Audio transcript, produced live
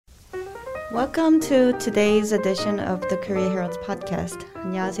Welcome to today's edition of the Korea Herald's podcast.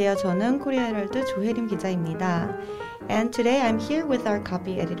 안녕하세요. 저는 코리아 헤럴드 조혜림 기자입니다. And today I'm here with our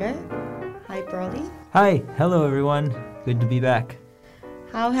copy editor. Hi, Broly. Hi. Hello, everyone. Good to be back.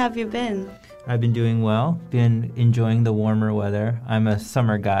 How have you been? I've been doing well. Been enjoying the warmer weather. I'm a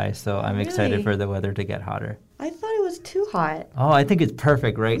summer guy, so I'm excited for the weather to get hotter. I thought it was too hot. Oh, I think it's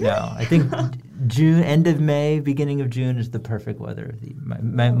perfect right now. I think June, end of May, beginning of June is the perfect weather of the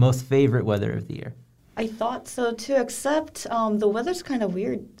my most favorite weather of the year. I thought so too, except the weather's kind of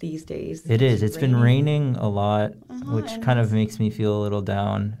weird these days. It is. It's been raining a lot, which and kind of makes me feel a little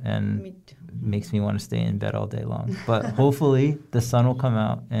down and makes me want to stay in bed all day long. But hopefully the sun will come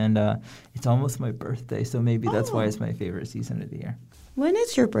out, and it's almost my birthday, so maybe that's why it's my favorite season of the year. When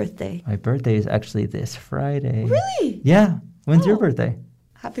is your birthday? My birthday is actually this Friday. Really? Yeah. When's your birthday?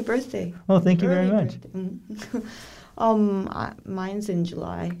 Happy birthday. Oh, thank you very much. Mine's in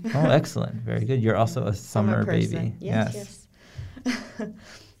July. Oh, excellent. Very good. You're also a summer baby. Yes.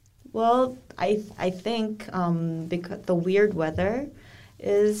 Well, I think because the weird weather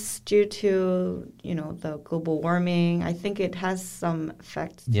is due to, the global warming. I think it has some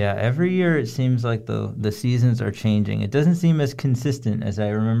effects. Yeah, every year it seems like the seasons are changing. It doesn't seem as consistent as I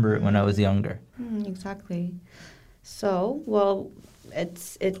remember it when I was younger. Exactly. So, well,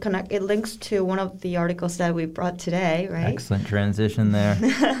 it links to one of the articles that we brought today, right? Excellent transition there.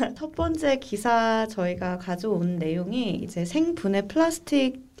 첫 번째 기사 저희가 가져온 내용이 이제 생분해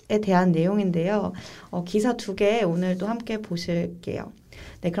플라스틱에 대한 내용인데요. 기사 두 개 오늘도 함께 보실게요.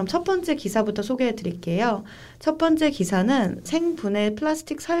 네, 그럼 첫 번째 기사부터 소개해 드릴게요. 첫 번째 기사는 생분해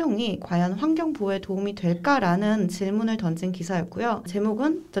플라스틱 사용이 과연 환경 보호에 도움이 될까라는 질문을 던진 기사였고요.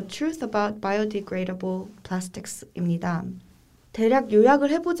 제목은 The Truth About Biodegradable Plastics입니다. 대략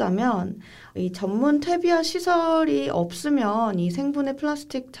요약을 해보자면 이 전문 퇴비화 시설이 없으면 이 생분해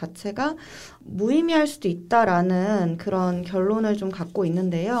플라스틱 자체가 무의미할 수도 있다라는 그런 결론을 좀 갖고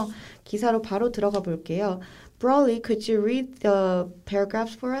있는데요. 기사로 바로 들어가 볼게요. Broly, could you read the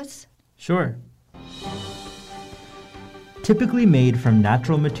paragraphs for us? Sure. Typically made from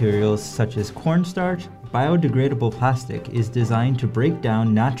natural materials such as cornstarch, biodegradable plastic is designed to break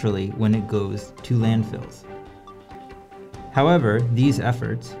down naturally when it goes to landfills. However, these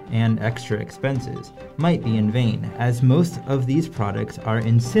efforts and extra expenses might be in vain, as most of these products are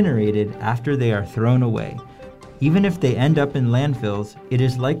incinerated after they are thrown away. Even if they end up in landfills, it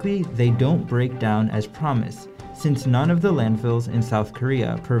is likely they don't break down as promised, since none of the landfills in South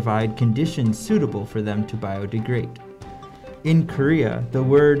Korea provide conditions suitable for them to biodegrade. In Korea, the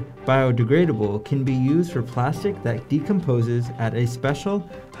word biodegradable can be used for plastic that decomposes at a special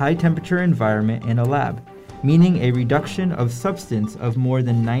high-temperature environment in a lab, meaning a reduction of substance of more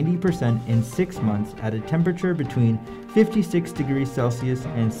than 90% in 6 months at a temperature between 56 degrees Celsius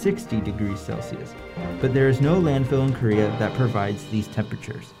and 60 degrees Celsius. But there is no landfill in Korea that provides these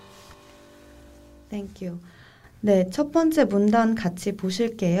temperatures. Thank you. 네, 첫 번째 문단 같이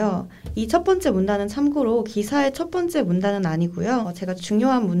보실게요. 이 첫 번째 문단은 참고로 기사의 첫 번째 문단은 아니고요. 제가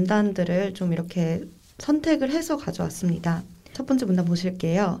중요한 문단들을 좀 이렇게 선택을 해서 가져왔습니다. 첫 번째 문단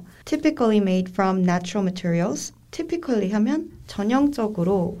보실게요. Typically made from natural materials. Typically 하면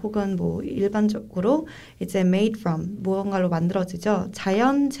전형적으로 혹은 일반적으로 이제 made from 무언가로 만들어지죠.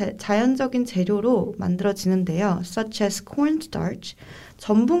 자연적인 재료로 만들어지는데요. Such as cornstarch.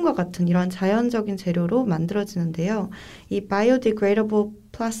 전분과 같은 이런 자연적인 재료로 만들어지는데요. 이 biodegradable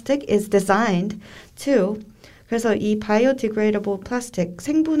plastic is designed to. 그래서 이 biodegradable plastic,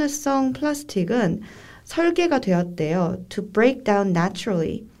 생분해성 플라스틱은 설계가 되었대요. To break down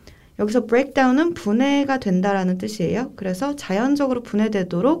naturally. 여기서 breakdown은 분해가 된다라는 뜻이에요. 그래서 자연적으로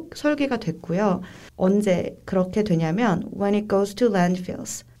분해되도록 설계가 됐고요. 언제 그렇게 되냐면 when it goes to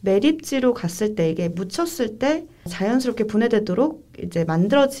landfills. 매립지로 갔을 때 이게 묻혔을 때 자연스럽게 분해되도록 이제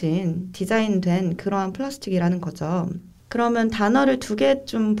만들어진 디자인된 그러한 플라스틱이라는 거죠. 그러면 단어를 두 개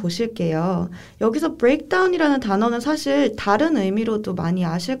좀 보실게요. 여기서 breakdown이라는 단어는 사실 다른 의미로도 많이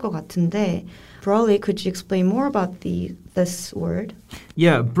아실 것 같은데 Broly, could you explain more about this word?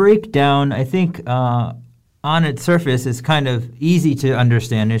 Yeah, breakdown, I think on its surface is kind of easy to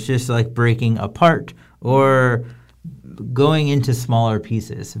understand. It's just like breaking apart or going into smaller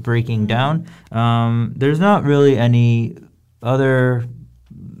pieces, breaking down. There's not really any other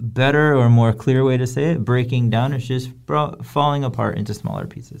better or more clear way to say it. Breaking down is just falling apart into smaller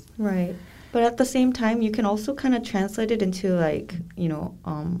pieces. Right. But at the same time, you can also kind of translate it into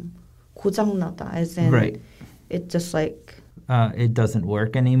고장나다, as in it just it doesn't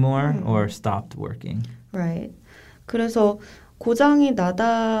work anymore or stopped working. Right. 그래서 고장이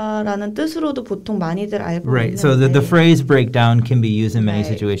나다라는 뜻으로도 보통 많이들 알고 Right. 있는데 So the phrase breakdown can be used in many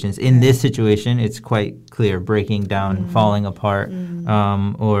Right. situations. In this situation, it's quite clear, breaking down, falling apart.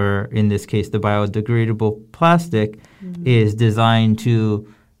 Or in this case, the biodegradable plastic is designed to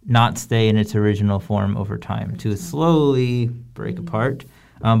not stay in its original form over time, to slowly break apart.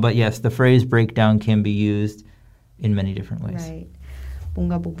 But yes, the phrase breakdown can be used in many different ways. Right.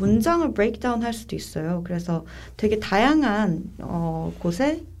 뭔가 뭐 문장을 breakdown 할 수도 있어요. 그래서 되게 다양한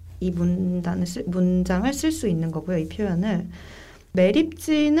곳에 이 문장을 쓸 수 있는 거고요. 이 표현을.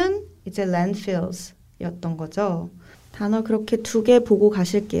 매립지는 이제 landfills였던 거죠. 단어 그렇게 두 개 보고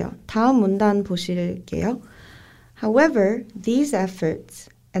가실게요. 다음 문단 보실게요. However, these efforts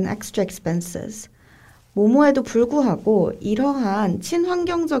and extra expenses 뭐뭐에도 불구하고 이러한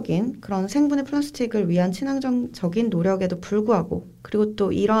친환경적인 그런 생분해 플라스틱을 위한 친환경적인 노력에도 불구하고 그리고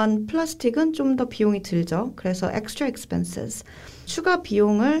또 이러한 플라스틱은 좀 더 비용이 들죠. 그래서 extra expenses 추가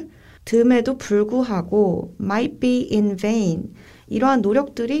비용을 듬에도 불구하고 might be in vain 이러한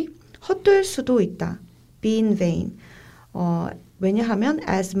노력들이 헛될 수도 있다. be in vain 왜냐하면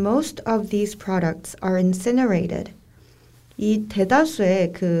as most of these products are incinerated 이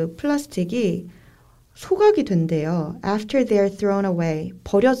대다수의 그 플라스틱이 소각이 된대요. After they are thrown away.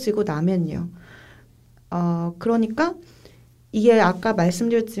 버려지고 나면요. 그러니까 이게 아까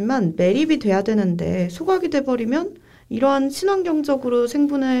말씀드렸지만 매립이 돼야 되는데 소각이 돼버리면 이러한 친환경적으로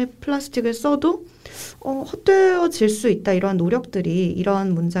생분해 플라스틱을 써도 헛되어질 수 있다. 이러한 노력들이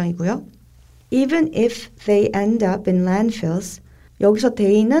이러한 문장이고요. Even if they end up in landfills. 여기서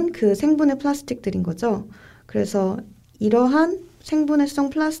they는 그 생분해 플라스틱들인 거죠. 그래서 이러한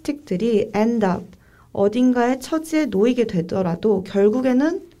생분해성 플라스틱들이 end up 어딘가의 처지에 놓이게 되더라도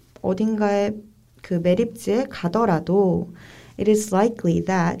결국에는 어딘가의 그 매립지에 가더라도 it is likely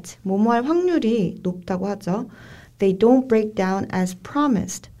that 뭐뭐할 확률이 높다고 하죠. They don't break down as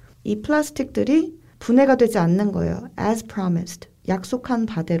promised. 이 플라스틱들이 분해가 되지 않는 거예요. As promised. 약속한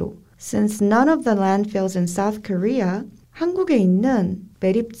바대로. Since none of the landfills in South Korea 한국에 있는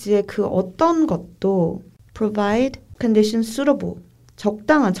매립지의 그 어떤 것도 provide conditions suitable.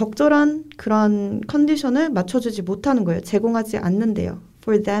 적절한 그런 컨디션을 맞춰주지 못하는 거예요. 제공하지 않는데요.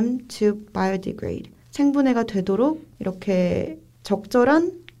 For them to biodegrade. 생분해가 되도록 이렇게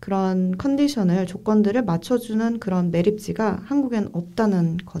적절한 그런 컨디션을, 조건들을 맞춰주는 그런 매립지가 한국엔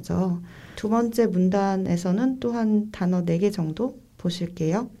없다는 거죠. 두 번째 문단에서는 또한 단어 4개 정도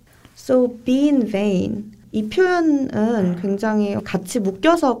보실게요. So be in vain. 이 표현은 굉장히 같이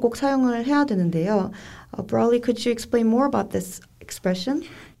묶여서 꼭 사용을 해야 되는데요. Broadly, could you explain more about this expression?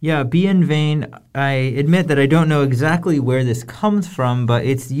 Yeah, be in vain. I admit that I don't know exactly where this comes from, but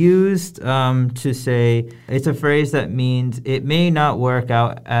it's used to say, it's a phrase that means it may not work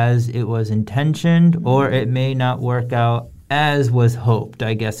out as it was intentioned, or it may not work out as was hoped.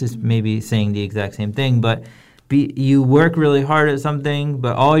 I guess it's maybe saying the exact same thing, but you work really hard at something,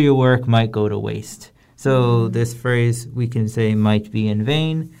 but all your work might go to waste. So this phrase we can say might be in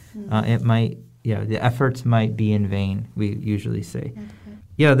vain. It might, the efforts might be in vain, we usually say.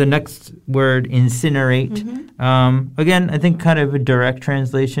 Yeah, the next word, incinerate. Again, I think kind of a direct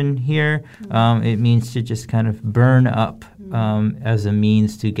translation here. It means to just kind of burn up as a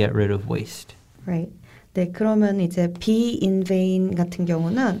means to get rid of waste. Right. 네, 그러면 이제 be in vain 같은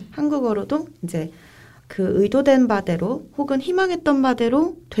경우는 한국어로도 이제 그 의도된 바대로 혹은 희망했던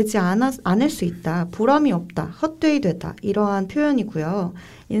바대로 되지 않을 수 있다. 보람이 없다. 헛되이 되다. 이러한 표현이고요.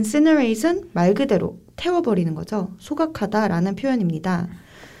 incinerate은 말 그대로 태워버리는 거죠. 소각하다라는 표현입니다.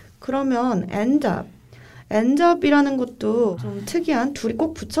 그러면 end up이라는 것도 좀 특이한 둘이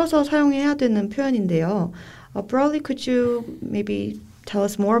꼭 붙여서 사용해야 되는 표현인데요. Broadly, could you maybe tell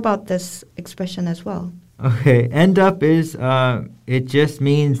us more about this expression as well? Okay, end up is, it just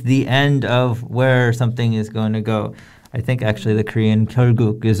means the end of where something is going to go. I think actually the Korean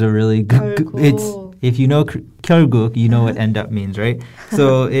결국 is a really good, if you know 결국, you know what end up means, right?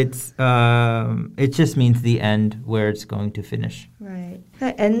 So it just means the end where it's going to finish. Right.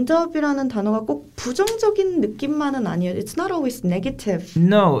 end up이라는 단어가 꼭 부정적인 느낌만은 아니에요. It's not always negative.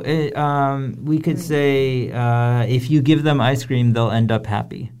 No, we could say if you give them ice cream, they'll end up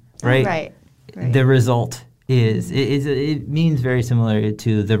happy, right? Right. The result is. It means very similar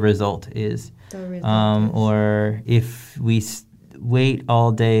to the result is. Or if we wait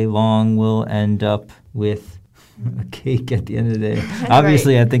all day long, we'll end up with a cake at the end of the day.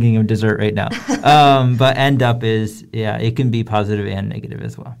 Obviously, I'm thinking of dessert right now. But end up is, it can be positive and negative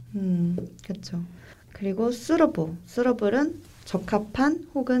as well. 그렇죠. 그리고 suitable은 적합한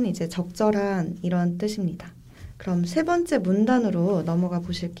혹은 이제 적절한 이런 뜻입니다. 그럼 세 번째 문단으로 넘어가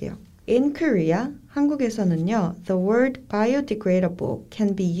보실게요. In Korea, 한국에서는요, the word biodegradable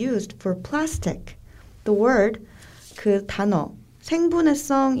can be used for plastic. The word, 그 단어,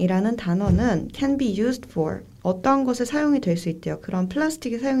 생분해성이라는 단어는 can be used for 어떠한 것에 사용이 될 수 있대요. 그런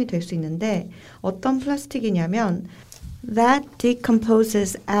플라스틱이 사용이 될 수 있는데 어떤 플라스틱이냐면 that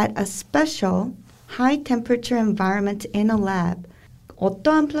decomposes at a special high temperature environment in a lab.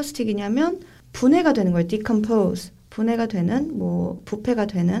 어떠한 플라스틱이냐면 분해가 되는 거예요. decompose. 분해가 되는, 부패가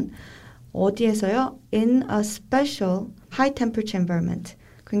되는 어디에서요? In a special high temperature environment.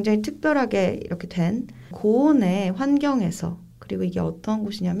 굉장히 특별하게 이렇게 된 고온의 환경에서 그리고 이게 어떤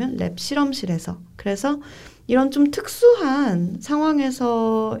곳이냐면 랩 실험실에서. 그래서 이런 좀 특수한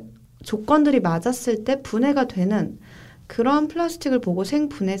상황에서 조건들이 맞았을 때 분해가 되는 그런 플라스틱을 보고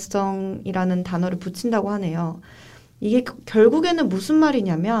생분해성이라는 단어를 붙인다고 하네요. 이게 결국에는 무슨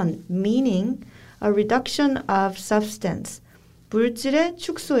말이냐면 meaning a reduction of substance. 물질의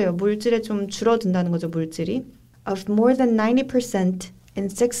축소예요. 물질에 좀 줄어든다는 거죠. 물질이. of more than 90% in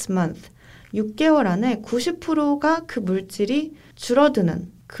 6 months. 6개월 안에 90%가 그 물질이 줄어드는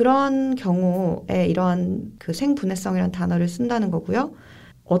그런 경우에 이러한 그 생분해성이라는 단어를 쓴다는 거고요.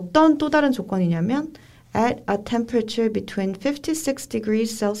 어떤 또 다른 조건이냐면 at a temperature between 56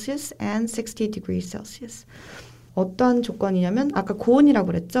 degrees Celsius and 60 degrees Celsius. 어떤 조건이냐면 아까 고온이라고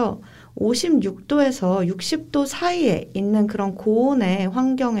그랬죠. 56도에서 60도 사이에 있는 그런 고온의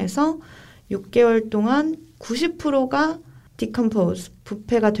환경에서 6개월 동안 90%가 decompose,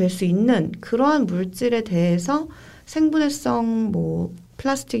 부패가 될 수 있는 그러한 물질에 대해서 생분해성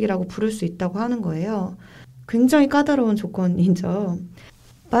플라스틱이라고 부를 수 있다고 하는 거예요. 굉장히 까다로운 조건이죠.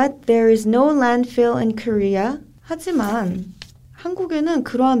 But there is no landfill in Korea. 하지만 한국에는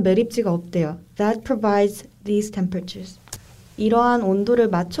그러한 매립지가 없대요. That provides these temperatures. 이러한 온도를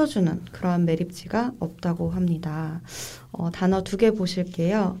맞춰주는 그러한 매립지가 없다고 합니다. 단어 2개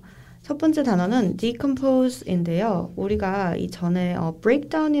보실게요. 첫 번째 단어는 decompose인데요. 우리가 이전에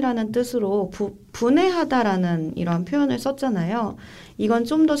breakdown이라는 뜻으로 분해하다라는 이런 표현을 썼잖아요. 이건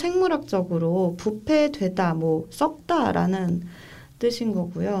좀 더 생물학적으로 부패되다, 썩다라는 뜻인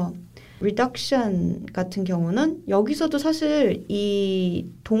거고요. reduction 같은 경우는 여기서도 사실 이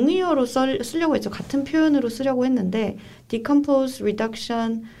동의어로 쓰려고 했죠. 같은 표현으로 쓰려고 했는데 decompose,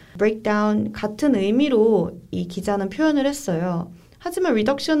 reduction, breakdown 같은 의미로 이 기자는 표현을 했어요. 하지만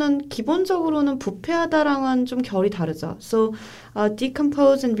reduction은 기본적으로는 부패하다랑은 좀 결이 다르죠. So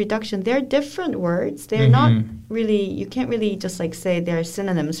decompose and reduction, they're different words. They're not really, you can't really just like say they're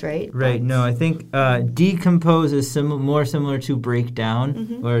synonyms, right? Right. No, I think decompose is more similar to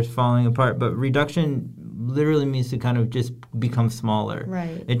breakdown or falling apart, but reduction literally means to kind of just become smaller.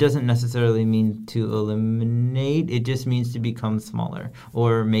 Right. It doesn't necessarily mean to eliminate. It just means to become smaller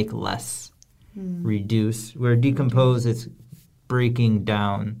or make less, reduce. Where decompose, it's breaking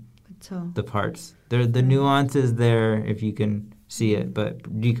down 그쵸. the parts. The nuance is there if you can see it,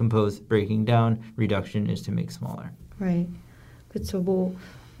 but decompose, breaking down, reduction is to make smaller. Right. 그쵸.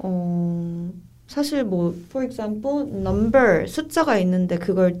 사실 for example, number, 숫자가 있는데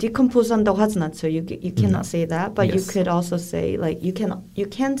그걸 decompose 한다고 하진 않죠. You cannot say that, but Yes. you could also say, like, you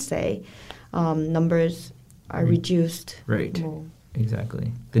can say numbers are reduced. Right.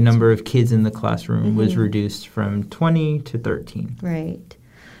 Exactly. The number of kids in the classroom was reduced from 20 to 13. Right.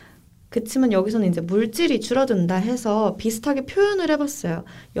 그치만 여기서는 이제 물질이 줄어든다 해서 비슷하게 표현을 해봤어요.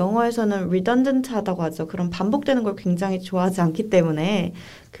 영어에서는 redundant하다고 하죠. 그런 반복되는 걸 굉장히 좋아하지 않기 때문에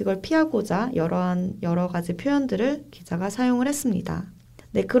그걸 피하고자 여러 가지 표현들을 기자가 사용을 했습니다.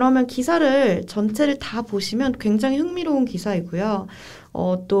 네, 그러면 기사를 전체를 다 보시면 굉장히 흥미로운 기사이고요.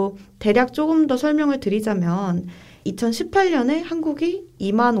 또 대략 조금 더 설명을 드리자면 2018년에 한국이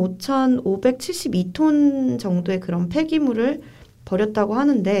 25,572톤 정도의 그런 폐기물을 버렸다고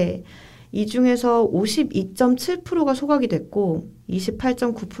하는데 이 중에서 52.7%가 소각이 됐고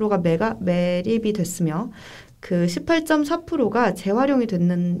 28.9%가 매립이 됐으며 그 18.4%가 재활용이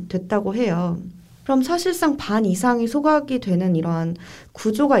됐다고 해요. 그럼 사실상 반 이상이 소각이 되는 이러한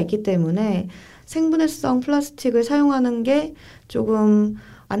구조가 있기 때문에 생분해성 플라스틱을 사용하는 게 조금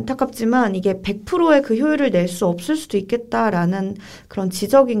안타깝지만 이게 100%의 그 효율을 낼 수 없을 수도 있겠다라는 그런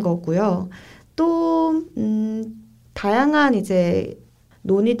지적인 거고요. 또 다양한 이제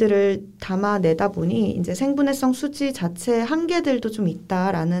논의들을 담아내다 보니 이제 생분해성 수지 자체의 한계들도 좀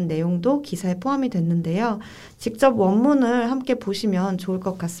있다라는 내용도 기사에 포함이 됐는데요. 직접 원문을 함께 보시면 좋을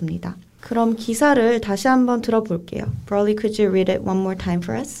것 같습니다. 그럼 기사를 다시 한번 들어볼게요. Broly, could you read it one more time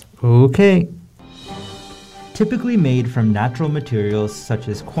for us? Okay. Typically made from natural materials such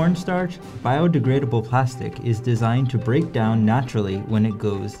as cornstarch, biodegradable plastic is designed to break down naturally when it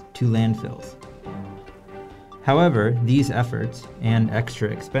goes to landfills. However, these efforts and extra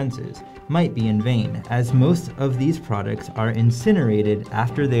expenses might be in vain, as most of these products are incinerated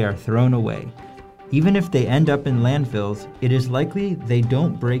after they are thrown away. Even if they end up in landfills, it is likely they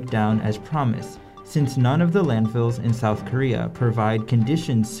don't break down as promised, since none of the landfills in South Korea provide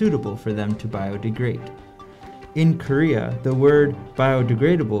conditions suitable for them to biodegrade. In Korea, the word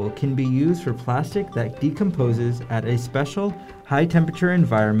biodegradable can be used for plastic that decomposes at a special high-temperature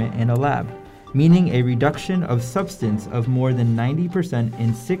environment in a lab, meaning a reduction of substance of more than 90%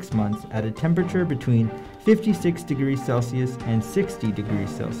 in 6 months at a temperature between 56 degrees Celsius and 60 degrees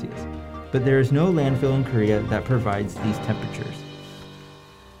Celsius. But there is no landfill in Korea that provides these temperatures.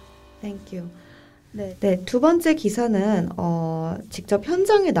 Thank you. 네, 두 번째 기사는 직접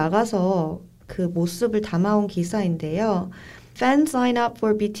현장에 나가서 그 모습을 담아온 기사인데요. Fans line up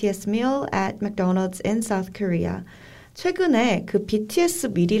for BTS meal at McDonald's in South Korea. 최근에 그 BTS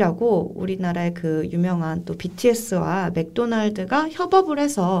밀이라고 우리나라의 그 유명한 또 BTS와 맥도날드가 협업을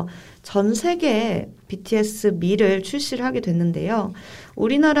해서 전 세계에 BTS 밀을 출시를 하게 됐는데요.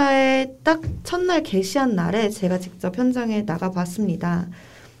 우리나라에 딱 첫날 게시한 날에 제가 직접 현장에 나가봤습니다.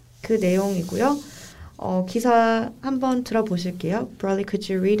 그 내용이고요. 기사 한번 들어보실게요. Broly,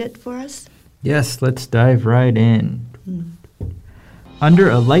 could you read it for us? Yes, let's dive right in. Under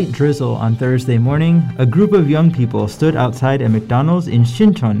a light drizzle on Thursday morning, a group of young people stood outside a McDonald's in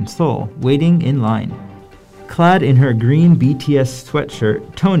Shincheon, Seoul, waiting in line. Clad in her green BTS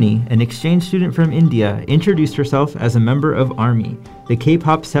sweatshirt, Tony, an exchange student from India, introduced herself as a member of ARMY, the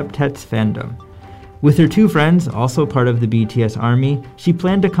K-pop septet's fandom. With her two friends, also part of the BTS ARMY, she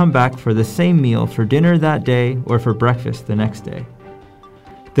planned to come back for the same meal for dinner that day or for breakfast the next day.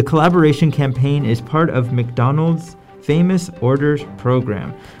 The collaboration campaign is part of McDonald's Famous Orders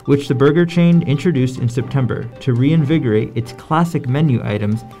program, which the burger chain introduced in September to reinvigorate its classic menu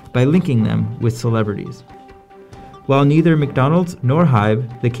items by linking them with celebrities. While neither McDonald's nor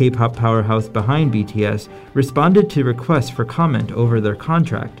HYBE, the K-pop powerhouse behind BTS, responded to requests for comment over their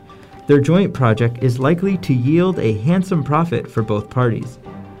contract, their joint project is likely to yield a handsome profit for both parties.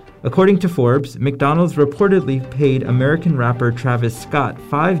 According to Forbes, McDonald's reportedly paid American rapper Travis Scott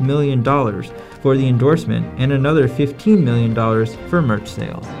 $5 million for the endorsement and another $15 million for merch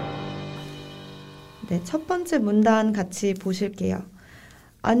sales. 네, 첫 번째 문단 같이 보실게요.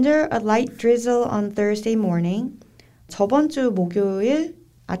 Under a light drizzle on Thursday morning, 저번 주 목요일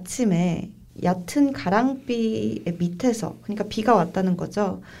아침에 얕은 가랑비 밑에서, 그러니까 비가 왔다는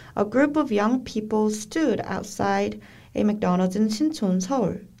거죠. A group of young people stood outside a McDonald's in 신촌,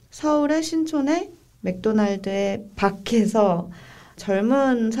 서울. 서울의 신촌의 맥도날드의 밖에서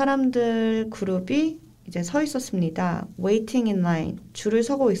젊은 사람들 그룹이 이제 서 있었습니다. Waiting in line, 줄을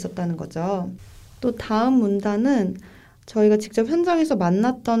서고 있었다는 거죠. 또 다음 문단은 저희가 직접 현장에서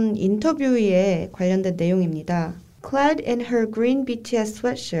만났던 인터뷰에 관련된 내용입니다. Clad in her green BTS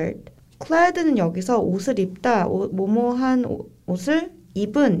sweatshirt. clad는 여기서 옷을 입다, 모모한 옷을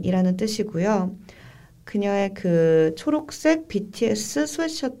입은 이라는 뜻이고요. 그녀의 그 초록색 BTS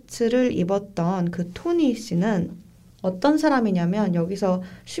스웨트셔츠를 입었던 그 토니 씨는 어떤 사람이냐면 여기서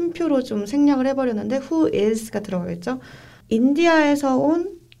쉼표로 좀 생략을 해버렸는데 who is가 들어가겠죠. 인디아에서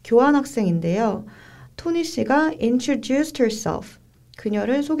온 교환학생인데요. 토니 씨가 introduced herself,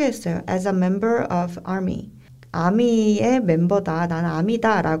 그녀를 소개했어요. as a member of ARMY. 아미의 멤버다, 나는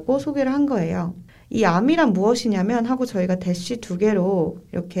아미다 라고 소개를 한 거예요. 이 아미란 무엇이냐면 하고 저희가 대시 2개로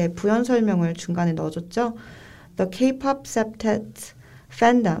이렇게 부연 설명을 중간에 넣어줬죠. The K-pop septet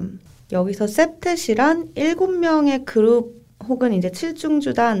fandom. 여기서 septet이란 7명의 그룹 혹은 이제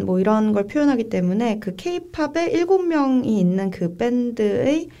 7중주단 뭐 이런 걸 표현하기 때문에 그 K-팝에 7명이 있는 그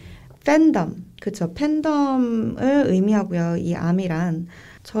밴드의 팬덤, 그쵸? 팬덤을 의미하고요. 이 아미란.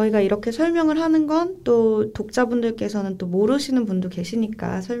 저희가 이렇게 설명을 하는 건 또 독자분들께서는 또 모르시는 분도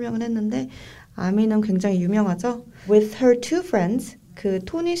계시니까 설명을 했는데 아미는 굉장히 유명하죠. With her two friends, 그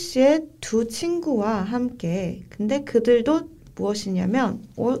토니 씨의 두 친구와 함께. 근데 그들도 무엇이냐면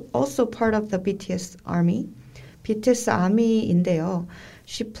also part of the BTS ARMY, BTS ARMY인데요.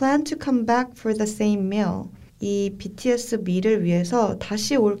 She planned to come back for the same meal. 이 BTS meal을 위해서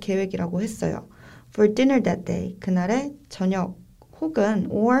다시 올 계획이라고 했어요. For dinner that day, 그날의 저녁 혹은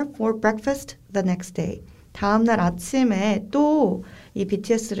or for breakfast the next day. 다음날 아침에 또 이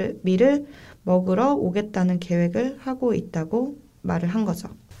BTS meal을 먹으러 오겠다는 계획을 하고 있다고 말을 한 거죠.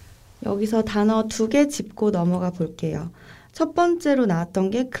 여기서 단어 2개 짚고 넘어가 볼게요. 첫 번째로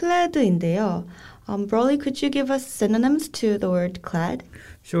나왔던 게 clad인데요. Broly, could you give us synonyms to the word clad?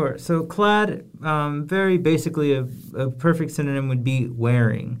 Sure. So clad, very basically a perfect synonym would be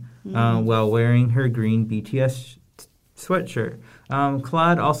wearing, while wearing her green BTS sweatshirt.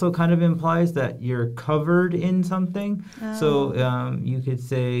 Clad also kind of implies that you're covered in something. Oh. So you could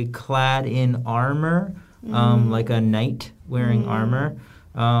say clad in armor, like a knight wearing armor,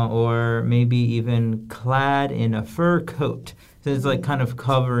 or maybe even clad in a fur coat. So it's like kind of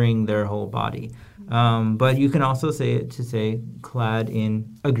covering their whole body. But you can also say it to say clad in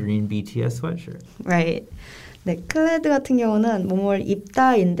a green BTS sweatshirt. Right. 네, clad 같은 경우는 뭐뭘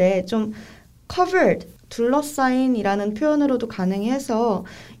입다인데 좀 covered, 둘러싸인이라는 표현으로도 가능해서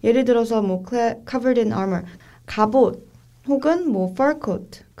예를 들어서 뭐 covered in armor, 갑옷 혹은 뭐 fur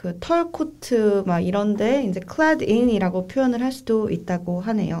coat, 그 털 코트 막 이런데 이제 clad in이라고 표현을 할 수도 있다고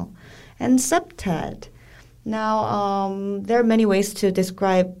하네요. And septet. Now, there are many ways to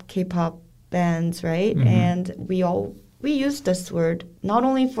describe K-pop bands, right? Mm-hmm. And we use this word not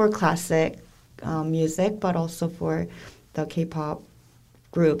only for classic music, but also for the K-pop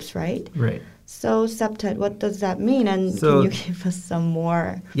groups, right? Right. So septet, what does that mean? And can you give us some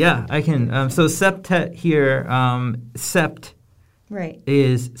more? Yeah, I can. So septet here, sept Right.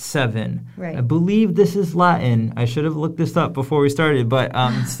 is 7. Right. I believe this is Latin. I should have looked this up before we started, but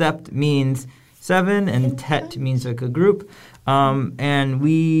sept means 7 and tet means like a group. And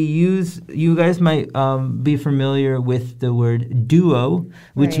we use, you guys might be familiar with the word duo,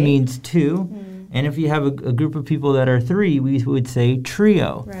 which Right. means 2. And if you have a group of people that are 3, we would say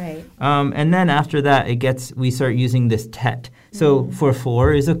trio. Right. And then after that, we start using this tet. So for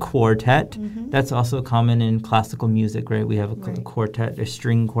 4 is a quartet. That's also common in classical music, right? We have a quartet, a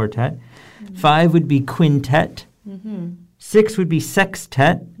string quartet. 5 would be quintet. 6 would be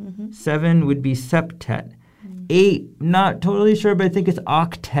sextet. 7 would be septet. 8, not totally sure, but I think it's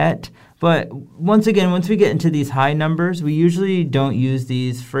octet. But once again, once we get into these high numbers, we usually don't use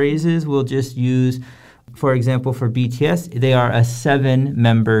these phrases. We'll just use, for example, for BTS, they are a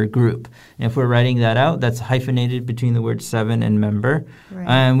 7-member group. And if we're writing that out, that's hyphenated between the word 7 and member. Right.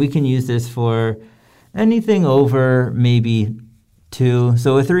 And we can use this for anything over maybe 2.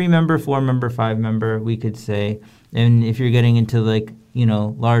 So a 3-member, 4-member, 5-member, we could say. And if you're getting into like,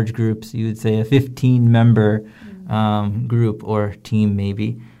 large groups, you would say a 15-member group or team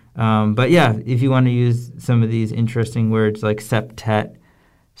maybe. But yeah, if you want to use some of these interesting words like septet,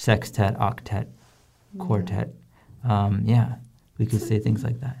 sextet, octet, quartet, we could say things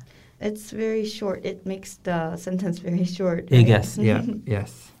like that. It's very short. It makes the sentence very short. I Right? guess, yeah,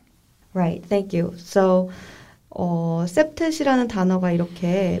 yes. Right, thank you. So, septet이라는 단어가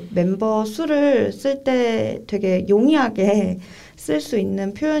이렇게 멤버 수를 쓸 때 되게 용이하게 쓸 수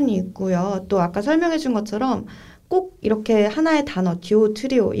있는 표현이 있고요. 또 아까 설명해 준 것처럼 꼭 이렇게 하나의 단어, 듀오,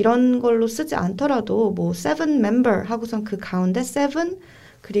 트리오 이런 걸로 쓰지 않더라도 뭐 7member 하고선 그 가운데 7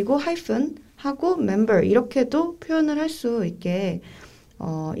 그리고 하이픈 하고 member 이렇게도 표현을 할 수 있게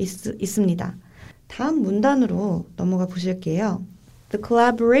있습니다. 다음 문단으로 넘어가 보실게요. The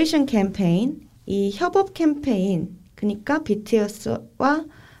collaboration campaign, 이 협업 캠페인, 그러니까 BTS와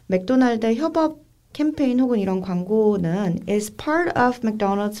맥도날드의 협업 캠페인 혹은 이런 광고는 is part of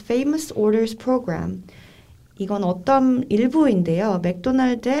McDonald's famous orders program. 이건 어떤 일부인데요.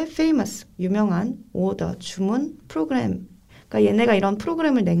 맥도날드의 famous, 유명한 오더, 주문 프로그램. 그러니까 얘네가 이런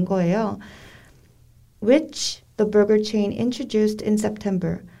프로그램을 낸 거예요. Which the burger chain introduced in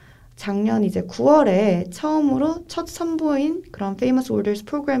September. 작년 이제 9월에 처음으로 첫 선보인 그런 famous orders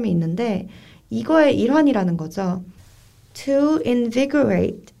프로그램이 있는데 이거의 일환이라는 거죠. To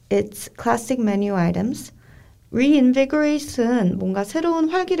invigorate its classic menu items. reinvigorate은 뭔가 새로운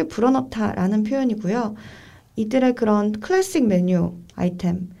활기를 불어넣다라는 표현이고요. 이들의 그런 클래식 메뉴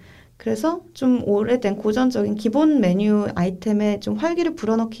아이템. 그래서 좀 오래된 고전적인 기본 메뉴 아이템에 좀 활기를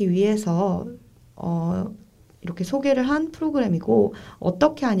불어넣기 위해서 이렇게 소개를 한 프로그램이고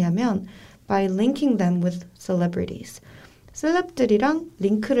어떻게 하냐면 by linking them with celebrities. 셀럽들이랑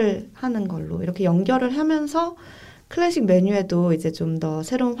링크를 하는 걸로 이렇게 연결을 하면서 클래식 메뉴에도 이제 좀 더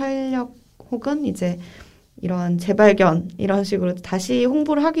새로운 활력 혹은 이제 이런 재발견 이런 식으로 다시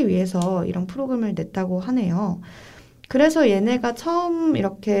홍보를 하기 위해서 이런 프로그램을 냈다고 하네요. 그래서 얘네가 처음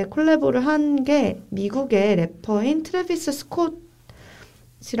이렇게 콜라보를 한 게 미국의 래퍼인 트래비스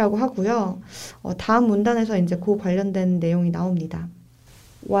스콧이라고 하고요. 다음 문단에서 이제 그 관련된 내용이 나옵니다.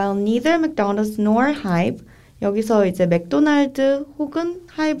 While neither McDonald's nor Hybe, 여기서 이제 맥도날드 혹은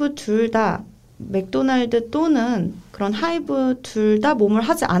하이브 둘 다 맥도날드 또는 그런 하이브 둘 다 몸을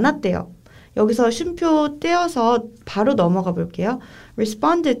하지 않았대요. 여기서 쉼표 떼어서 바로 넘어가 볼게요.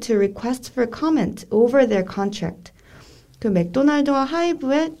 Responded to requests for comment over their contract. 그 맥도날드와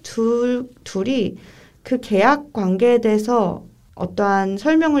하이브의 둘이 그 계약 관계에 대해서 어떠한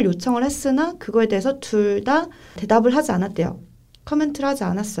설명을 요청을 했으나 그거에 대해서 둘 다 대답을 하지 않았대요. 코멘트를 하지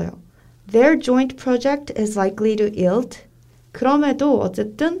않았어요. Their joint project is likely to yield 그럼에도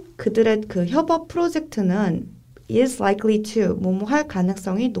어쨌든 그들의 그 협업 프로젝트는 is likely to 뭐뭐 할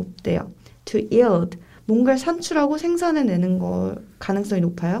가능성이 높대요. to yield 뭔가를 산출하고 생산해내는 거 가능성이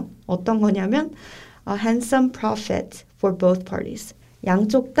높아요. 어떤 거냐면 a handsome profit for both parties.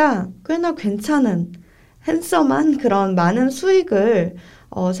 양쪽 다 꽤나 괜찮은 핸섬한 그런 많은 수익을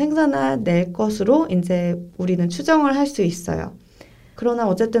생산해낼 것으로 이제 우리는 추정을 할 수 있어요. 그러나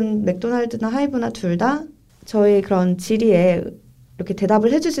어쨌든 맥도날드나 하이브나 둘 다 저희 그런 질의에 이렇게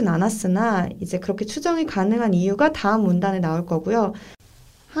대답을 해주진 않았으나 이제 그렇게 추정이 가능한 이유가 다음 문단에 나올 거고요.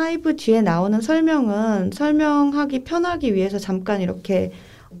 하이브 뒤에 나오는 설명은 설명하기 편하기 위해서 잠깐 이렇게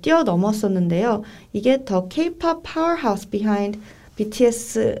뛰어넘었었는데요. 이게 The K-pop Powerhouse Behind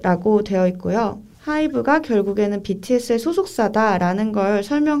BTS라고 되어 있고요. 하이브가 결국에는 BTS의 소속사다라는 걸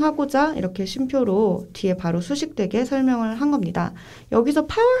설명하고자 이렇게 쉼표로 뒤에 바로 수식되게 설명을 한 겁니다. 여기서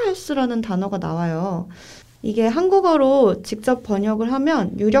파워하우스라는 단어가 나와요. 이게 한국어로 직접 번역을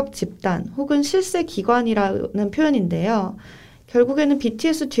하면 유력 집단 혹은 실세 기관이라는 표현인데요. 결국에는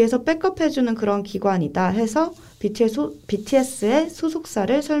BTS 뒤에서 백업해주는 그런 기관이다 해서 BTS의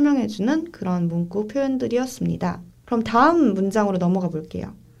소속사를 설명해주는 그런 문구 표현들이었습니다. 그럼 다음 문장으로 넘어가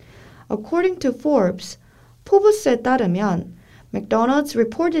볼게요. According to Forbes, 포브스에 따르면 McDonald's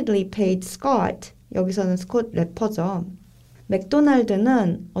reportedly paid Scott, 여기서는 스콧 래퍼죠.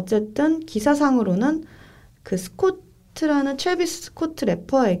 맥도날드는 어쨌든 기사상으로는 그 스코트라는 트래비스 스코트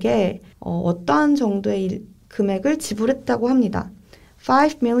래퍼에게 어떠한 정도의 금액을 지불했다고 합니다.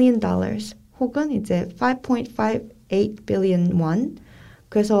 $5 million 혹은 이제 5.58 billion won.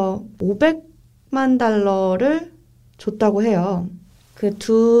 그래서 500만 달러를 줬다고 해요. 그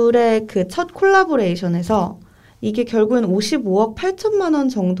둘의 그 첫 콜라보레이션에서 이게 결국엔 55억 8천만 원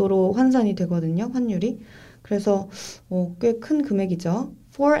정도로 환산이 되거든요, 환율이. 그래서 꽤 큰 금액이죠.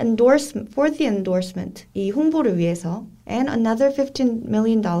 For the endorsement, 이 홍보를 위해서, and another $15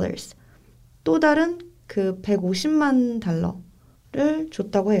 million, 또 다른 그 150만 달러를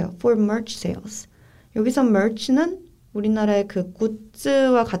줬다고 해요. For merch sales. 여기서 merch는 우리나라의 그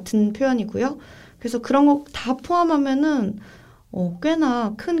굿즈와 같은 표현이고요. 그래서 그런 거 다 포함하면은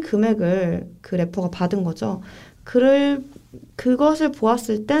꽤나 큰 금액을 그 래퍼가 받은 거죠. 그것을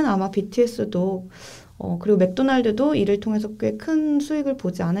보았을 땐 아마 BTS도 그리고 맥도날드도 이를 통해서 꽤 큰 수익을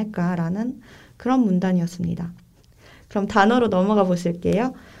보지 않을까라는 그런 문단이었습니다. 그럼 단어로 넘어가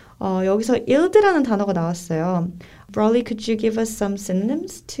보실게요. 여기서 yield라는 단어가 나왔어요. Broly, could you give us some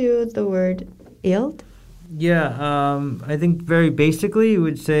synonyms to the word yield? Yeah, I think very basically you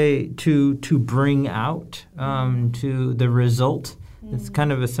would say to bring out, to the result. It's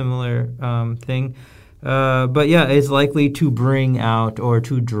kind of a similar thing. But yeah, it's likely to bring out or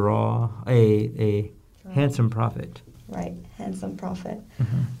to draw a handsome profit. Right, handsome profit.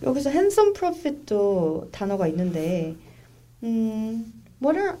 여기서 handsome profit도 단어가 있는데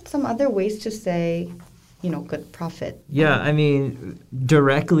what are some other ways to say good profit? Yeah, I mean,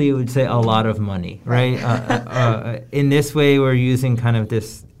 directly it would say a lot of money, right? In this way, we're using kind of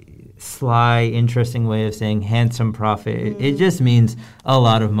this sly, interesting way of saying handsome profit. It just means a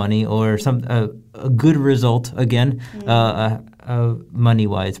lot of money or a good result. Again,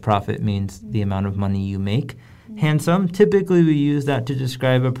 money-wise, profit means the amount of money you make. Handsome, typically we use that to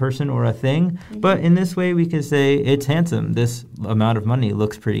describe a person or a thing, but in this way we can say it's handsome. This amount of money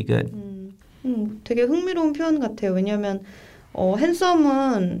looks pretty good. 되게 흥미로운 표현 같아요. 왜냐하면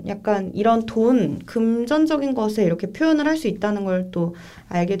핸섬은 약간 이런 돈, 금전적인 것에 이렇게 표현을 할 수 있다는 걸 또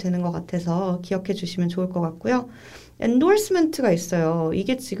알게 되는 것 같아서 기억해 주시면 좋을 것 같고요. endorsement가 있어요.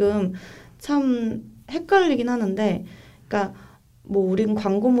 이게 지금 참 헷갈리긴 하는데, 그러니까 뭐 우린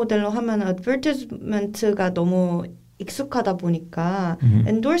광고 모델로 하면 advertisement가 너무 익숙하다 보니까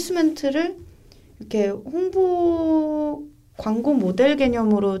endorsement를 이렇게 광고 모델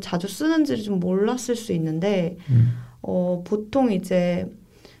개념으로 자주 쓰는지를 좀 몰랐을 수 있는데 보통 이제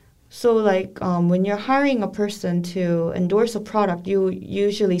so like when you're hiring a person to endorse a product, you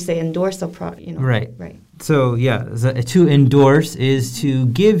usually say endorse a product, Right. Right. So yeah, to endorse is to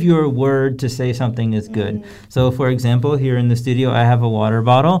give your word to say something is good. So for example, here in the studio, I have a water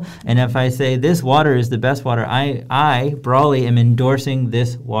bottle, and if I say this water is the best water, I Brawley, am endorsing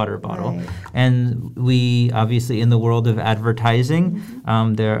this water bottle. Right. And we obviously in the world of advertising,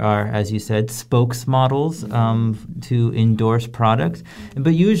 there are, as you said, spokesmodels to endorse products.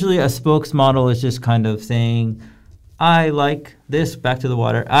 But usually a spokesmodel is just kind of saying, I like this, back to the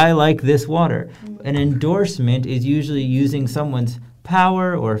water, I like this water. An endorsement is usually using someone's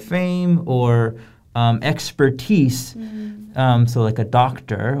power or fame or expertise. So like a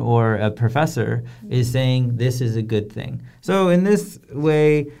doctor or a professor is saying this is a good thing. So in this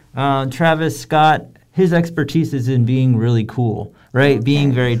way, Travis Scott his expertise is in being really cool, right? Okay.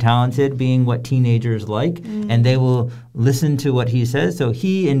 Being very talented, being what teenagers like, and they will listen to what he says. So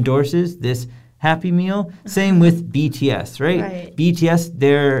he endorses this Happy Meal. Same with BTS, right? BTS,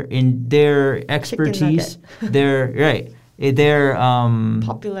 their expertise, their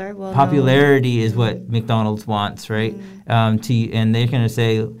popularity is what McDonald's wants, right? And they're going to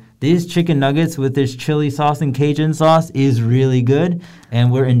say, these chicken nuggets with this chili sauce and Cajun sauce is really good,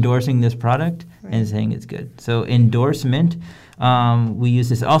 and we're endorsing this product and saying it's good. So endorsement, we use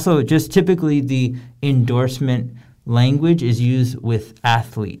this. Also, just typically the endorsement language is used with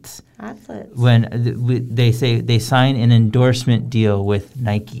athletes. When they say they sign an endorsement deal with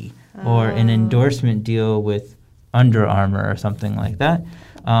Nike or an endorsement deal with Under Armour or something like that.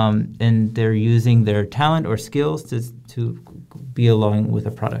 And they're using their talent or skills to be along with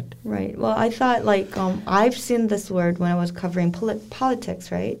a product. Right. Well, I thought I've seen this word when I was covering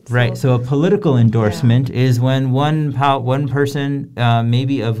politics, right? Right. So a political endorsement is when one person,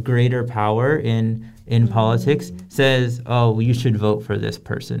 maybe of greater power in politics, says, "Oh, you should vote for this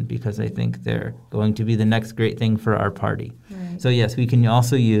person because I think they're going to be the next great thing for our party." Right. So yes, we can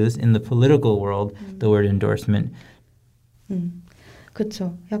also use in the political world the word endorsement.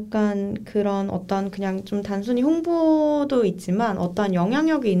 그렇죠. 약간 그런 어떤 그냥 좀 단순히 홍보도 있지만 어떤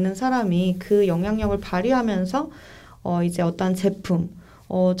영향력이 있는 사람이 그 영향력을 발휘하면서 이제 어떤 제품,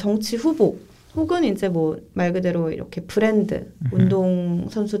 정치 후보 혹은 이제 뭐 말 그대로 이렇게 브랜드, 운동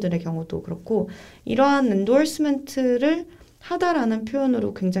선수들의 경우도 그렇고 이러한 엔도스먼트를 하다라는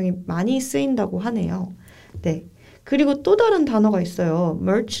표현으로 굉장히 많이 쓰인다고 하네요. 네. 그리고 또 다른 단어가 있어요.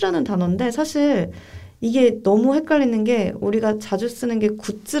 merch라는 단어인데 사실 이게 너무 헷갈리는 게 우리가 자주 쓰는 게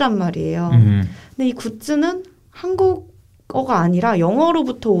굿즈란 말이에요. 근데 이 굿즈는 한국어가 아니라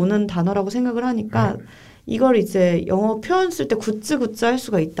영어로부터 오는 단어라고 생각을 하니까 이걸 이제 영어 표현 쓸 때 굿즈 할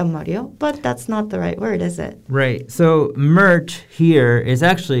수가 있단 말이에요. But that's not the right word, is it? Right. So merch here is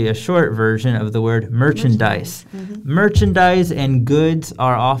actually a short version of the word merchandise. Merchandise and goods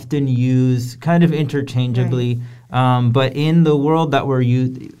are often used kind of interchangeably. But in the world that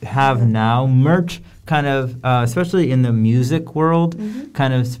have now, merch kind of, especially in the music world,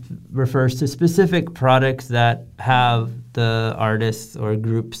 kind of refers to specific products that have the artists or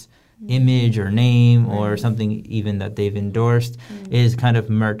groups image or name or something even that they've endorsed is kind of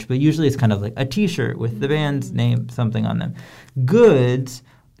merch. But usually it's kind of like a T-shirt with the band's name, something on them. Goods,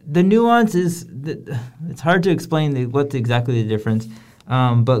 the nuance is, it's hard to explain what's exactly the difference.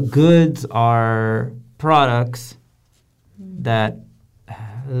 But goods are products that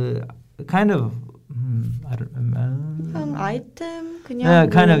kind of item, 그냥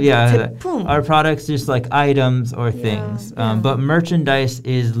제품. Our products just like items or things. But merchandise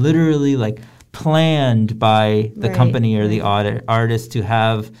is literally like planned by the company or the artist to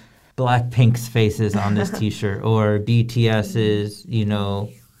have Blackpink's faces on this T-shirt or BTS's,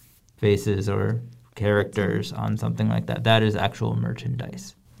 faces or characters on something like that. That is actual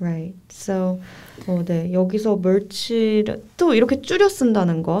merchandise. Right. So, 네. 여기서 merch를 또 이렇게 줄여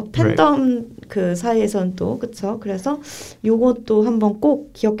쓴다는 거. 팬덤 그 사이에선 또, 그쵸? 그래서 요것도 한번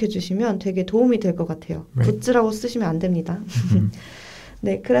꼭 기억해 주시면 되게 도움이 될 것 같아요. 굿즈라고 쓰시면 안 됩니다.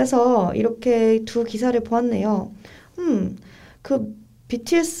 네. 그래서 이렇게 두 기사를 보았네요. 그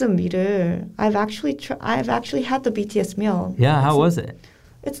BTS meal을 I've actually had the BTS meal. Yeah, how was it?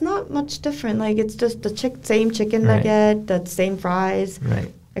 It's not much different. Like it's just the same chicken nugget, the same fries.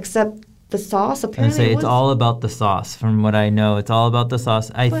 Right. Except the sauce apparently it's all about the sauce. From what I know, it's all about the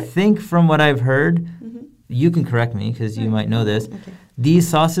sauce. I think from what I've heard, you can correct me because you might know this. Okay. These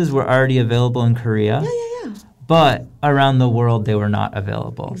sauces were already available in Korea. Yeah. But around the world, they were not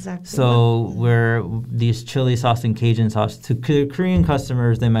available. Exactly. So where these chili sauce and Cajun sauce, to Korean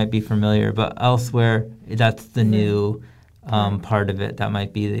customers, they might be familiar. But elsewhere, that's the new part of it. That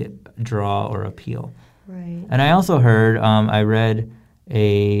might be the draw or appeal. Right. And I also heard, I read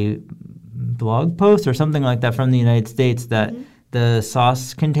a blog post or something like that from the United States that the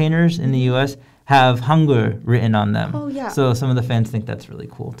sauce containers in the U.S. have Hangul written on them. Oh, yeah. So some of the fans think that's really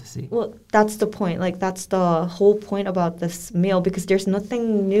cool to see. Well, that's the point. Like, that's the whole point about this meal because there's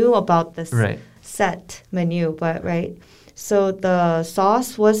nothing new about this set menu. But, so the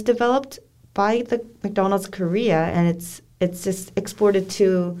sauce was developed by the McDonald's Korea and it's just exported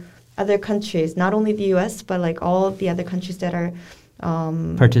to other countries, not only the U.S., but like all of the other countries that are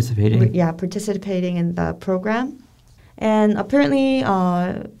participating. Participating in the program. And apparently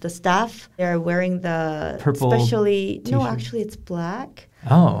the staff, they're wearing the purple specially... t-shirt. No, actually it's black.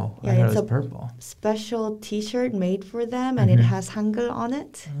 Oh, yeah, I thought it's it was a purple. Special T-shirt made for them, and it has Hangul on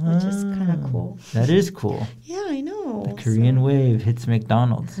it, which is kind of cool. That is cool. Yeah, I know. The Korean wave hits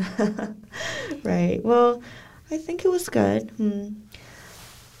McDonald's. Right. Well, I think it was good.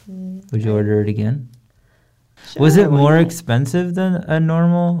 Would you order it again? Sure, Was it why more not? expensive than a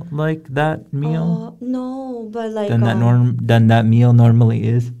normal like that meal? No, but like Than that meal normally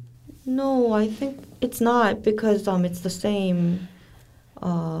is? no, I think it's not because it's the same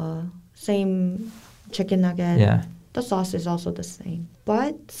chicken nugget. Yeah. The sauce is also the same,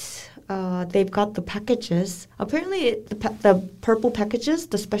 but they've got the packages. Apparently, the purple packages,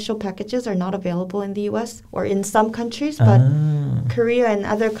 the special packages, are not available in the U.S. or in some countries, but Korea and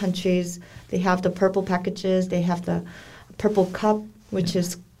other countries, they have the purple packages. They have the purple cup, which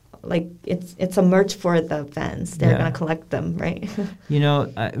is like it's a merch for the fans. They're gonna collect them, right? You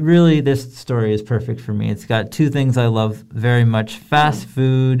know, really, this story is perfect for me. It's got two things I love very much: fast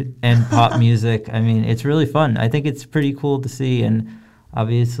food and pop music. I mean, it's really fun. I think it's pretty cool to see, and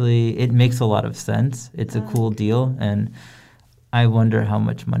obviously, it makes a lot of sense. It's a cool deal, and I wonder how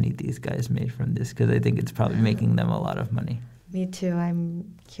much money these guys made from this, because I think it's probably making them a lot of money. Me too. I'm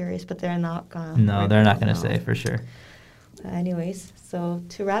curious, but they're not gonna. No, they're not gonna say for sure. Anyways, so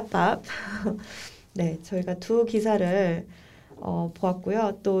to wrap up, 네, 저희가 두 기사를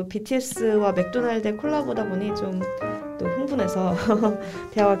보았고요. 또 BTS와 맥도날드의 콜라보다 보니 좀 또 흥분해서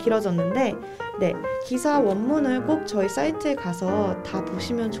대화가 길어졌는데, 네, 기사 원문을 꼭 저희 사이트에 가서 다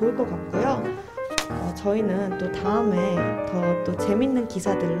보시면 좋을 것 같고요. 저희는 또 다음에 더 또 재밌는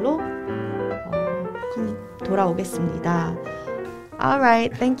기사들로 돌아오겠습니다.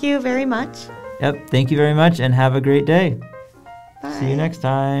 Alright, thank you very much. Yep, thank you very much and have a great day. Bye. See you next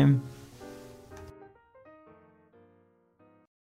time.